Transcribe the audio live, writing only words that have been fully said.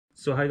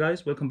So hi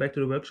guys, welcome back to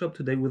the workshop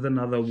today with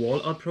another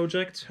wall art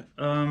project,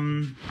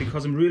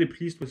 because I'm really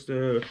pleased with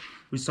the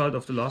result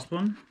of the last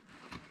one.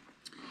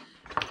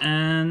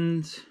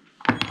 And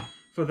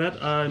for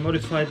that I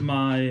modified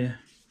my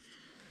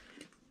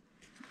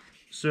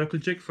circle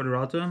jig for the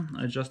router.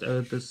 I just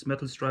added this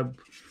metal stripe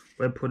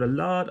where I put a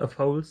lot of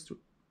holes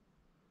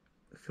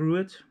through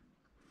it,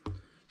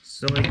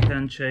 so I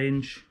can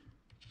change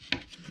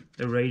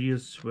the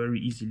radius very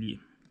easily.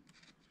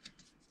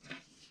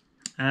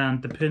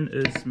 And the pin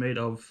is made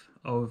of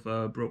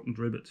broken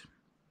drill bit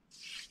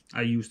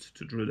I used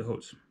to drill the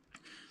holes,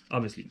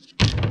 obviously.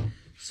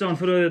 So and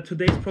for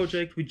today's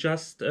project we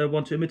just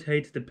want to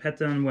imitate the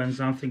pattern when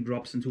something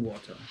drops into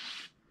water.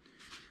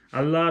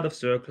 A lot of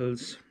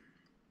circles.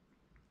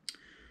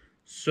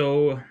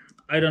 So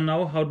I don't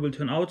know how it will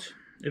turn out.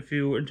 If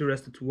you're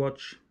interested to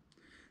watch,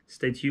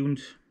 stay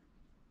tuned.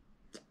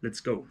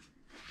 Let's go.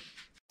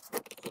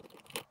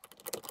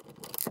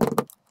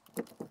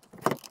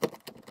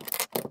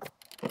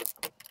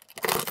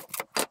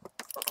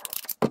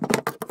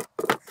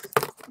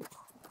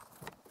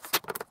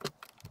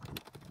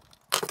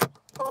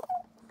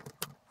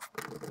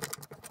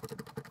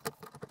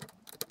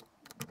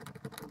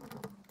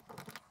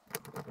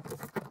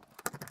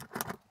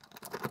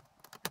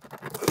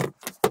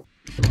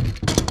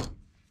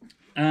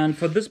 And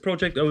for this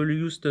project I will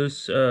use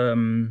this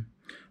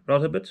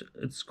router bit.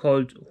 It's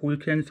called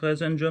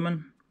Hohlkernfräse in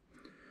German.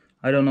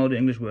 I don't know the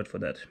English word for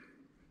that.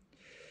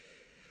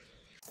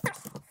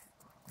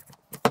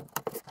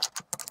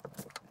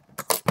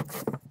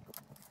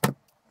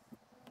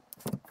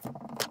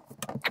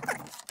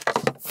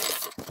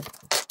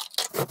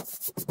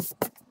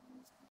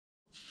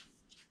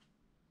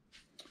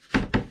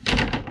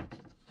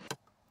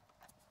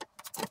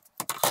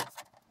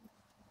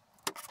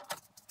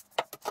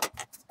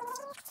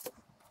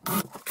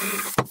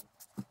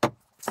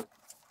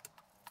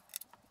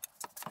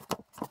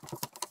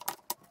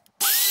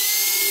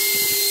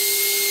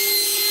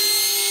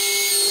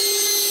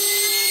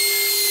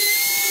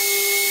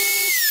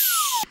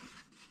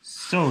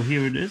 So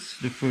here it is,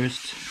 the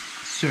first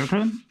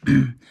circle.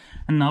 And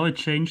now I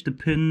changed the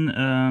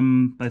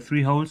pin by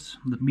 3 holes.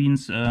 That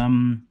means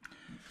around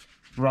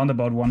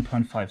about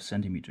 1.5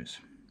 centimeters.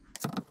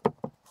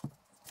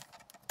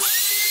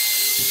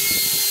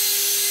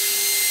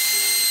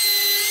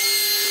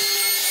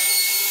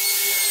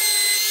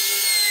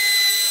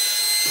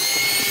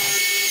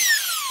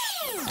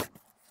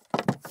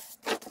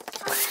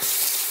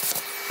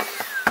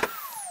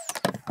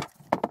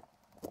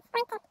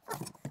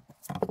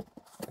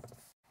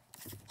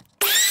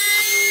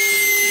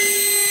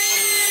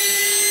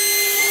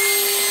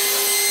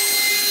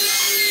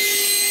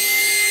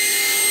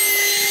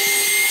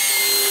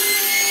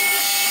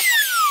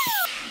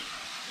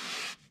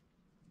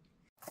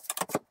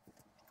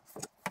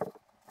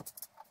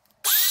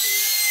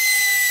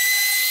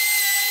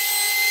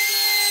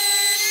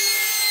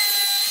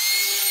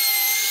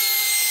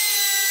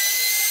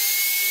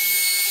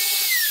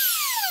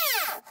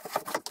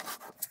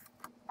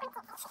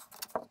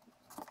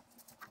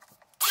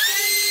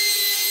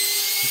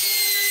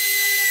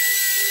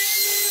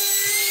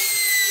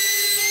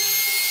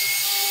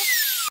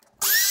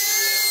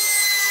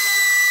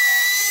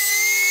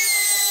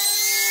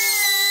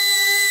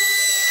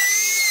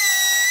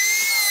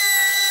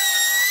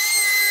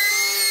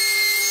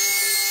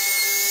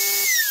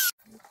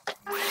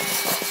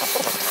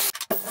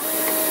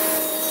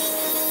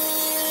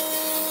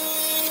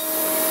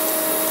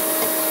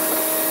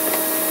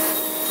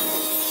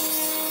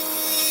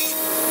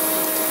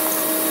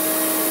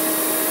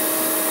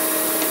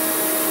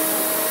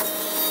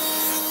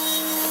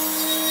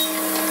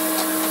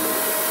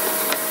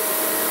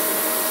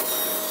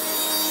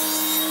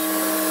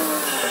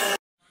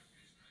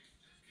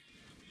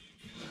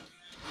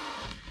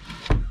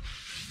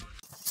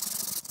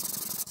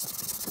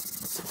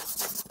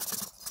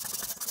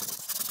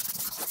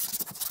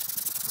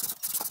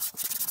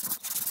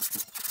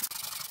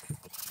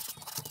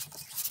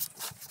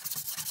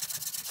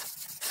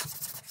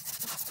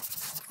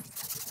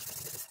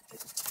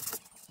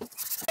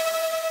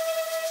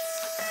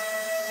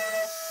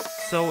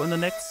 So in the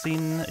next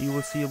scene you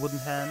will see a wooden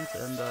hand,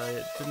 and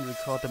I didn't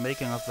record the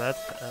making of that.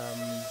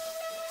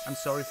 I'm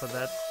sorry for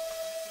that,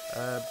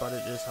 but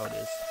it is how it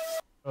is.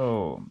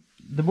 So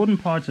the wooden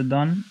parts are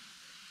done,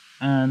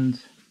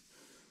 and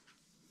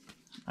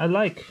I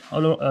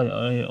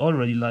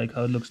already like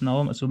how it looks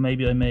now. So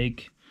maybe I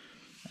make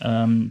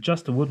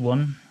just a wood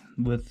one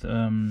with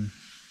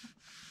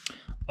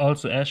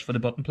also ash for the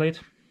bottom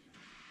plate.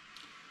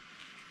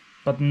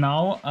 But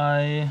now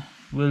I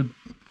will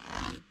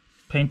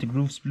paint the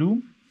grooves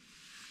blue,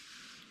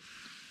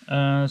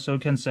 so I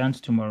can sand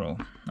tomorrow.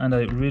 And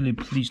I'm really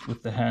pleased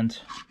with the hand.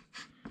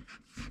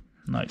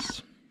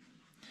 Nice.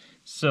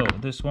 So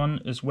this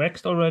one is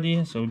waxed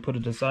already, so we put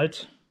it aside,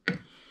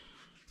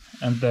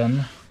 and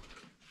then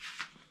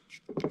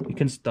we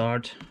can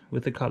start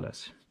with the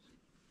colors.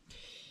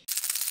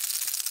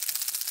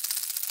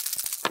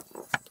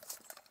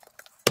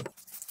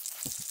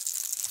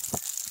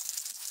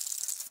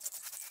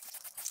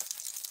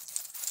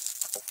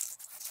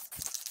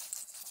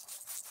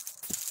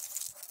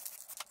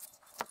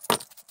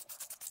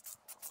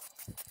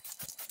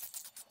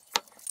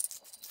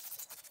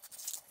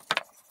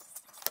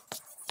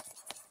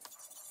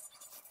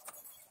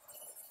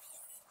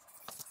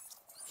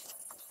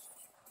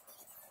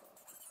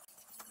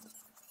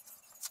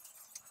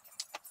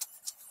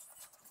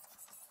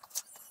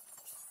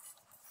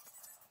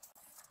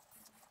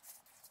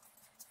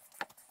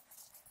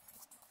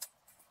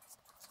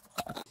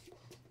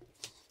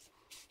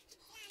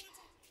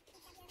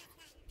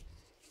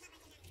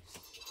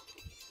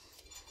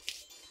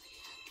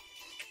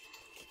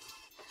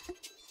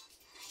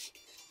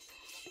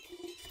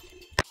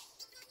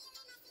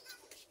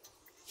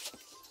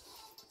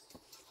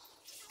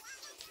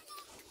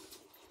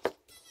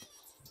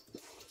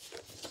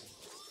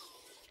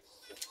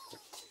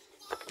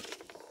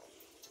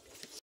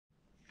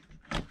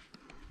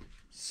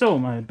 So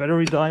my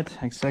battery died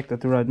exact at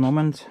the right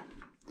moment.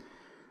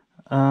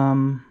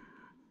 And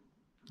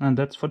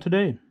that's for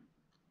today.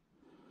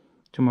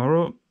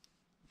 Tomorrow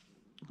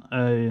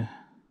I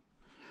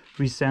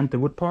resand the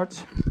wood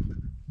parts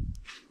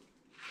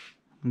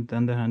and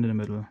then the hand in the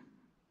middle.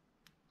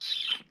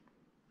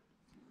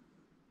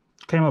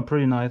 Came out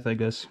pretty nice, I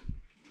guess.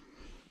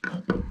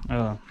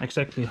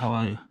 Exactly how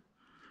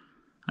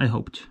I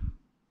hoped.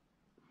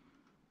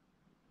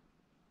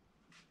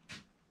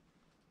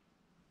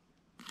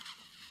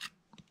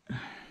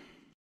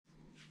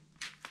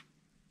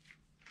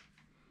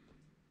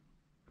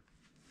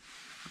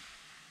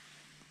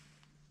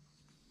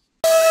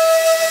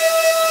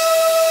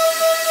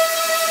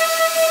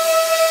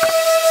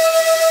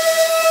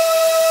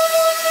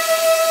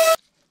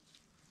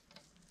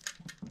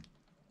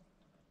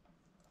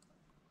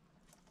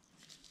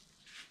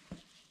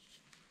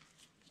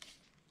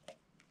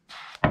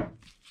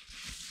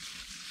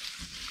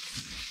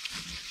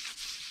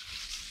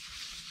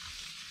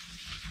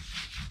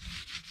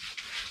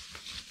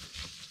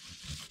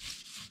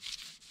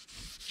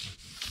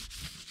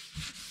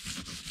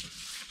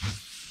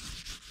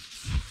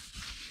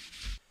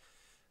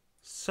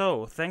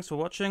 So, thanks for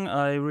watching.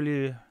 I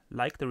really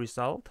like the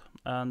result,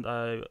 and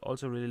I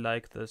also really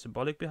like the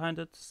symbolic behind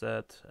it,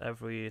 that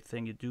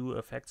everything you do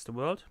affects the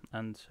world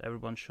and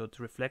everyone should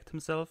reflect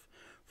himself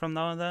from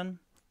now and then.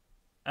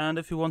 And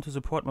if you want to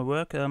support my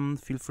work,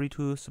 feel free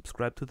to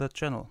subscribe to that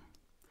channel.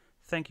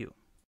 Thank you.